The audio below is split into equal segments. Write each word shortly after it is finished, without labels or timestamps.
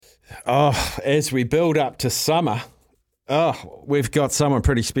Oh, as we build up to summer, we've got someone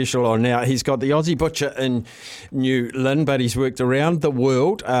pretty special on now. He's got the Aussie Butcher in New Lynn, but he's worked around the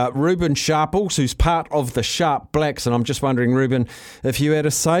world. Reuben Sharples, who's part of the Sharp Blacks. And I'm just wondering, Reuben, if you had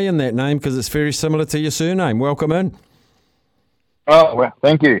a say in that name, because it's very similar to your surname. Welcome in. Oh, well,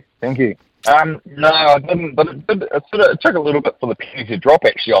 thank you. No, I didn't, but it took a little bit for the penny to drop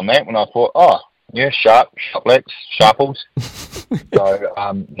actually on that when I thought, Sharp Blacks, Sharples.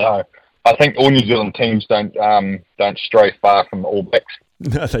 So, no. I think all New Zealand teams don't stray far from the All Blacks.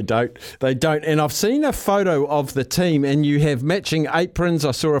 No, they don't. They don't. And I've seen a photo of the team, and you have matching aprons.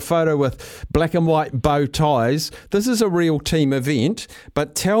 I saw a photo with black and white bow ties. This is a real team event.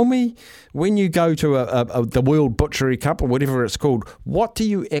 But tell me, when you go to the World Butchery Cup or whatever it's called, what do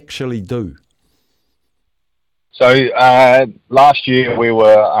you actually do? So last year we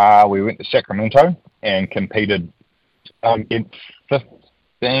went to Sacramento and competed against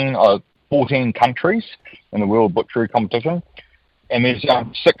 14 countries in the World Butchery competition, and there's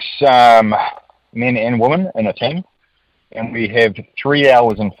 6 men and women in a team, and we have 3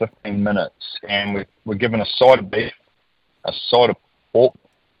 hours and 15 minutes, and we're given a side of beef, a side of pork,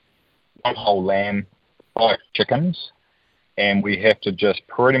 1 whole lamb, 5 chickens, and we have to just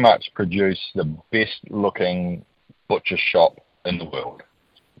pretty much produce the best looking butcher shop in the world,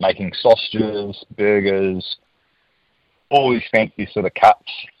 making sausages, burgers, all these fancy sort of cuts.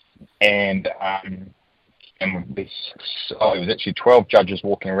 And it was actually 12 judges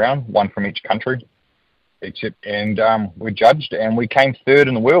walking around, 1 from each country, and we judged, and we came 3rd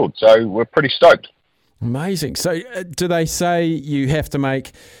in the world, so we're pretty stoked. Amazing. So do they say you have to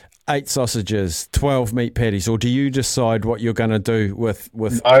make 8 sausages, 12 meat patties, or do you decide what you're going to do with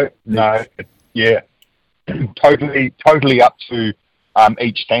No, yeah, totally up to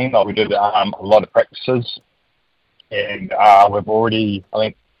each team. Like we did a lot of practices, and we've already, I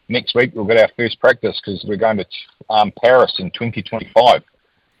think, next week we'll get our first practice because we're going to Paris in 2025.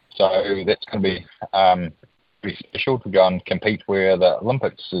 So that's going to be pretty special to go and compete where the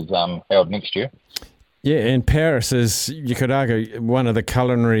Olympics is held next year. Yeah, and Paris is, you could argue, one of the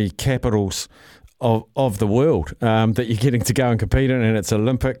culinary capitals of the world that you're getting to go and compete in, and its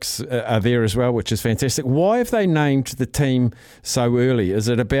Olympics are there as well, which is fantastic. Why have they named the team so early? Is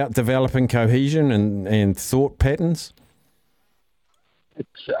it about developing cohesion and thought patterns?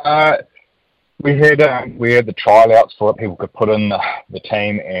 We had the trial outs for it. People could put in the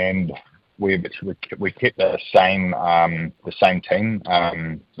team, and we kept the same team,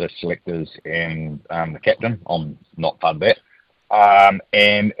 the selectors and the captain. I'm not part of that,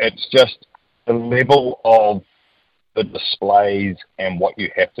 and it's just the level of the displays and what you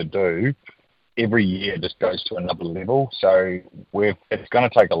have to do every year just goes to another level. So it's going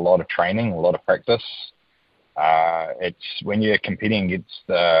to take a lot of training, a lot of practice. It's when you're competing against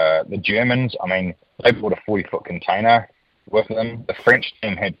the Germans. I mean, they bought a 40-foot container with them. The French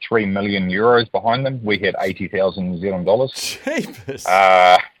team had 3 million euros behind them. We had 80,000 New Zealand dollars. Jeepers.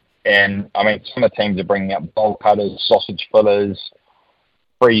 And I mean, some of the teams are bringing up bowl cutters, sausage fillers,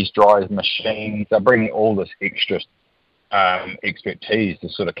 freeze dryers, machines. They're bringing all this extra expertise to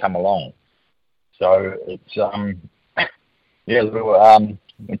sort of come along. So it's the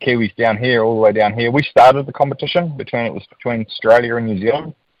Kiwis down here, all the way down here. We started the competition between Australia and New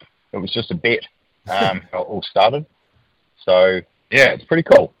Zealand. It was just a bet how it all started. So yeah, it's pretty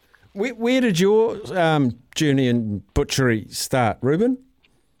cool. Where did your journey in butchery start, Reuben?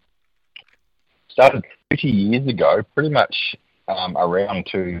 Started 30 years ago, pretty much around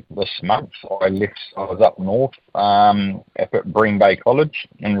to this month. I was up north at Bream Bay College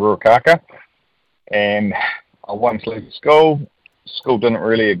in Ruakaka, and I wanted to leave school. School didn't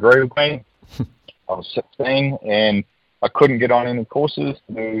really agree with me. I was 16 and I couldn't get on any courses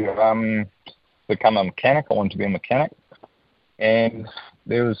to become a mechanic. I wanted to be a mechanic, and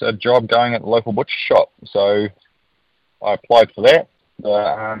there was a job going at the local butcher shop, so I applied for that.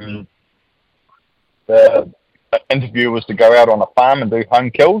 The interview was to go out on a farm and do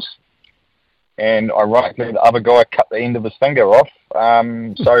home kills, and ironically the other guy cut the end of his finger off,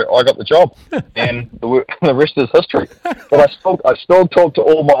 so I got the job, and the rest is history. But I still talk to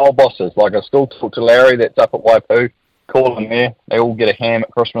all my old bosses. Like, I still talk to Larry that's up at Waipu, call him there. They all get a ham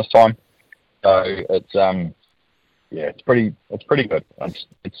at Christmas time, so it's it's pretty good.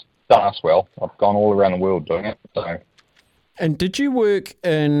 It's done us well. I've gone all around the world doing it. So. And did you work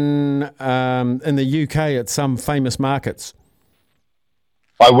in the UK at some famous markets?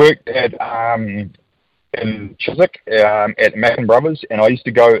 I worked at in Chiswick at Mackin Brothers, and I used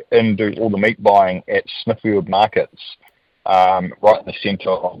to go and do all the meat buying at Smithfield markets, right in the centre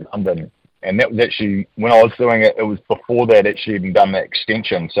of London. And that was actually, when I was doing it, it was before they'd actually even done that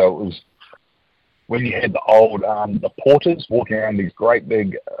extension. So it was when you had the old, the porters walking around these great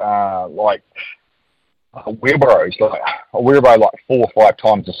big, wheelbarrows, like a wheelbarrow like 4 or 5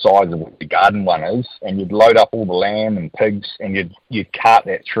 times the size of what the garden one is, and you'd load up all the lamb and pigs, and you'd cart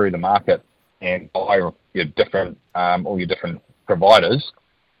that through the market and buy your different all your different providers,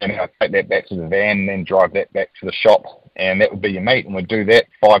 and then I'd take that back to the van and then drive that back to the shop, and that would be your meat, and we'd do that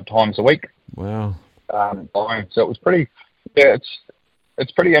 5 times a week. Wow. So it was pretty,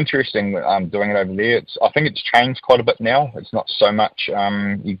 it's pretty interesting doing it over there. I think it's changed quite a bit now. It's not so much,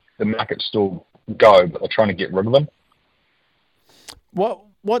 the market's still go, but they're trying to get rid of them.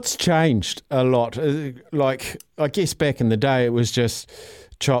 What's changed a lot? Like, I guess back in the day, it was just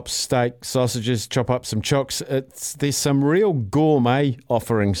chops, steak, sausages, chop up some chooks. There's some real gourmet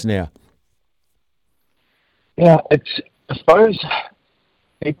offerings now. Yeah, I suppose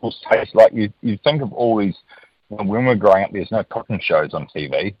people's taste, like you think of all these, when we were growing up, there's no cooking shows on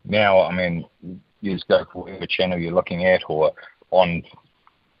TV. Now, I mean, you just go for whatever channel you're looking at, or on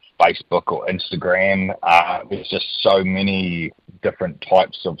Facebook or Instagram. There's just so many different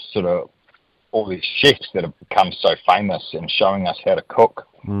types of sort of all these chefs that have become so famous and showing us how to cook,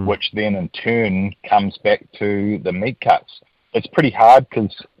 which then in turn comes back to the meat cuts. It's pretty hard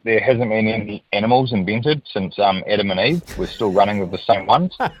because there hasn't been any animals invented since Adam and Eve. We're still running with the same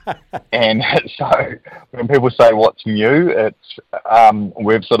ones. And so when people say what's new, it's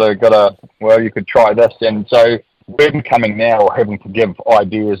we've sort of got you could try this. And so we're becoming now having to give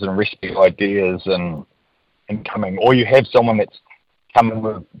ideas and recipe ideas and coming, or you have someone that's coming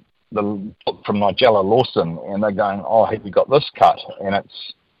with the book from Nigella Lawson and they're going, oh, have you got this cut? And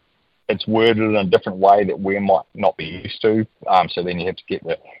it's worded in a different way that we might not be used to. So then you have to get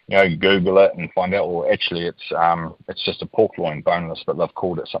you Google it and find out, well, actually it's just a pork loin boneless, but they've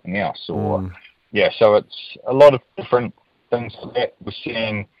called it something else. Or so it's a lot of different things like that. We're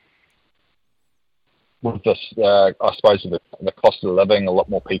seeing with this, I suppose, with the cost of living, a lot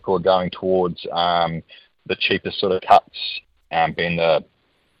more people are going towards the cheapest sort of cuts, being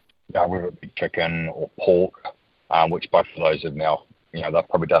whether it be chicken or pork, which both of those have now, they've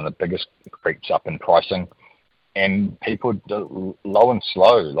probably done the biggest creeps up in pricing. And people do low and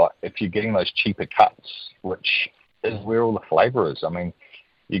slow, like if you're getting those cheaper cuts, which is where all the flavour is. I mean,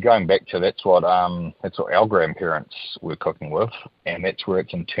 you're going back to that's what our grandparents were cooking with, and that's where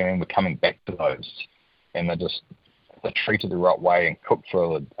it's in turn we're coming back to those. And they're treated the right way and cooked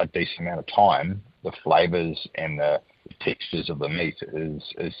for a decent amount of time. The flavours and the textures of the meat is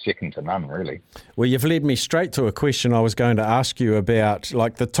second to none, really. Well, you've led me straight to a question I was going to ask you about,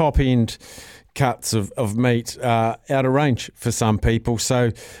 like the top end cuts of meat out of range for some people.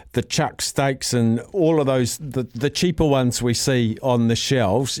 So the chuck steaks and all of those, the cheaper ones we see on the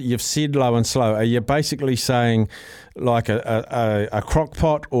shelves, you've said low and slow. Are you basically saying like a crock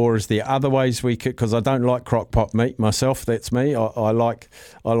pot, or is there other ways we could, because I don't like crock pot meat myself, that's me. I like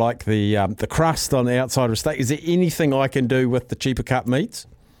the crust on the outside of a steak. Is there anything I can do with the cheaper cut meats?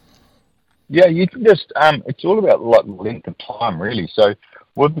 Yeah, you can just, it's all about like length of time, really. So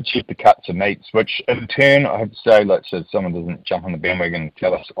with the cheaper cuts of meats, which in turn, I have to say, so someone doesn't jump on the bandwagon and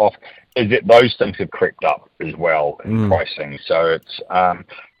tell us off, is that those things have crept up as well in pricing. So it's,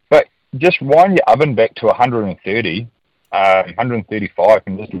 but just wind your oven back to 130, 135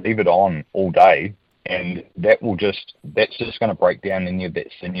 and just leave it on all day. And that's just going to break down any of that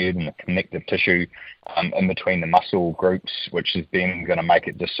sinew and the connective tissue in between the muscle groups, which is then going to make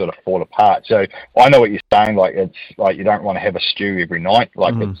it just sort of fall apart. So I know what you're saying, like it's like you don't want to have a stew every night,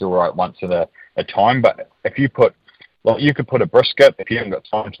 like it's all right once at a time. But if you put, you could put a brisket, if you haven't got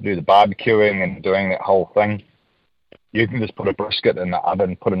time to do the barbecuing and doing that whole thing, you can just put a brisket in the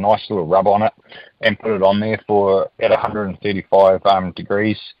oven, put a nice little rub on it and put it on there at 135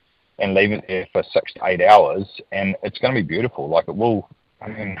 degrees. And leave it there for 6 to 8 hours, and it's going to be beautiful. Like it will. I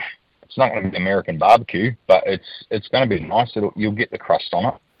mean, it's not going to be American barbecue, but it's going to be nice. You'll get the crust on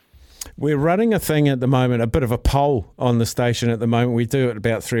it. We're running a thing at the moment, a bit of a poll on the station at the moment. We do it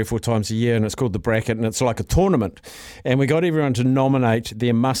about 3 or 4 times a year, and it's called The Bracket, and it's like a tournament. And we got everyone to nominate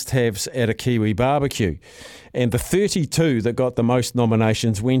their must-haves at a Kiwi barbecue. And the 32 that got the most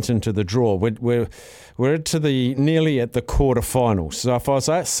nominations went into the draw. We're to nearly at the quarterfinals. So if I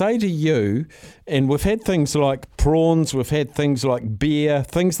say to you, and we've had things like prawns, we've had things like beer,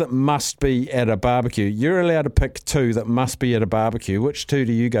 things that must be at a barbecue. You're allowed to pick 2 that must be at a barbecue. Which 2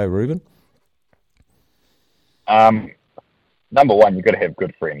 do you go, Reuben? Number 1, you've got to have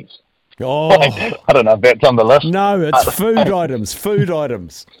good friends. Oh, I don't know if that's on the list. No, it's food items. Food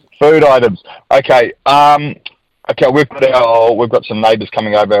items. Food items. Okay. Okay, we've got some neighbours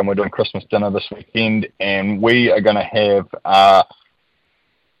coming over, and we're doing Christmas dinner this weekend, and we are going to have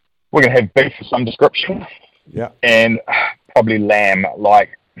beef of some description, and probably lamb, like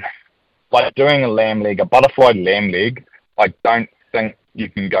doing a lamb leg, a butterfly lamb leg. I don't think you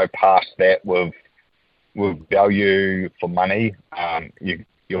can go past that with value for money.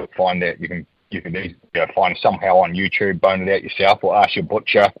 You'll find that you can easily find somehow on YouTube, bone it out yourself, or ask your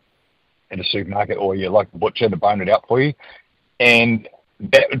butcher at a supermarket or your local butcher to bone it out for you. And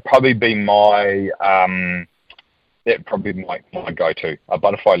that would probably be my go-to, a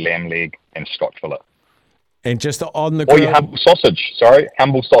butterfly lamb leg and Scotch fillet. And just on the grill. Or your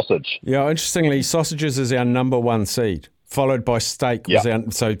humble sausage. Yeah, interestingly, sausages is our number one seed, followed by steak.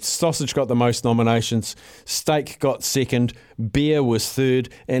 So sausage got the most nominations, steak got second, beer was third,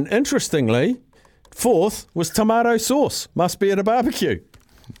 and interestingly, fourth was tomato sauce. Must be at a barbecue.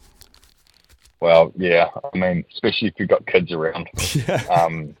 Well, yeah, I mean, especially if you've got kids around. They're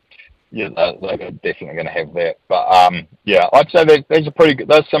definitely going to have that. But I'd say there's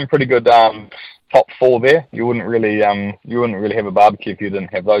some pretty good top four there. You wouldn't really have a barbecue if you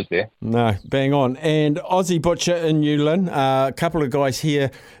didn't have those there. No, bang on. And Aussie Butcher in New Lynn, a couple of guys here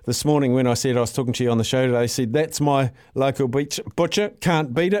this morning when I said I was talking to you on the show today, said that's my local butcher.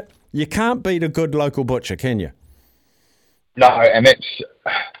 Can't beat it. You can't beat a good local butcher, can you? No, and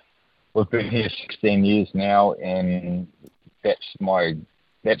we've been here 16 years now, and that's what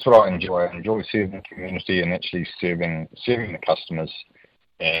I enjoy. I enjoy serving the community and actually serving the customers,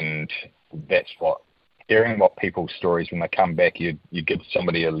 and that's hearing what people's stories when they come back. You give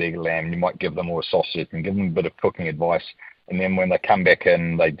somebody a leg of lamb, you might give them all a sausage and give them a bit of cooking advice, and then when they come back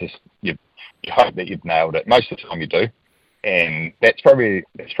in, you hope that you've nailed it. Most of the time you do, and that's probably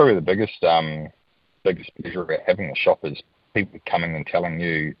the biggest pleasure about having the shop is people coming and telling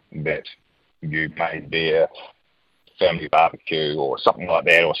you that you made their family barbecue or something like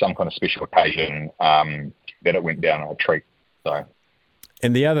that, or some kind of special occasion, that it went down a treat. So.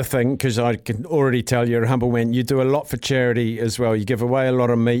 And the other thing, because I can already tell you're a humble man, you do a lot for charity as well. You give away a lot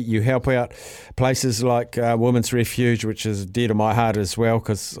of meat. You help out places like Women's Refuge, which is dear to my heart as well,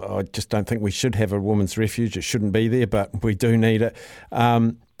 because I just don't think we should have a Women's Refuge. It shouldn't be there, but we do need it.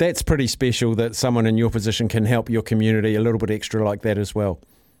 That's pretty special that someone in your position can help your community a little bit extra like that as well.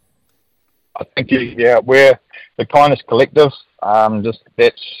 I think, we're the Kindness Collective. That's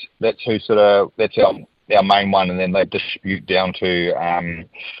our main one, and then they distribute down to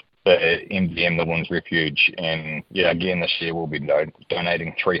the MDM, the Women's Refuge. And again, this year we'll be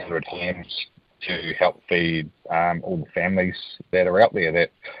donating 300 hams to help feed all the families that are out there.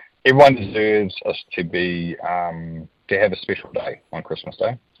 That everyone deserves us to be to have a special day on Christmas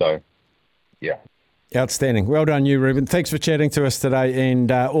Day. So, yeah. Outstanding. Well done you, Reuben. Thanks for chatting to us today, and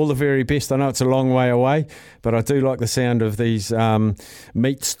all the very best. I know it's a long way away, but I do like the sound of these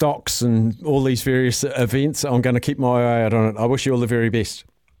meat stocks and all these various events. I'm going to keep my eye out on it. I wish you all the very best.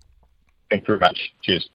 Thank you very much. Cheers.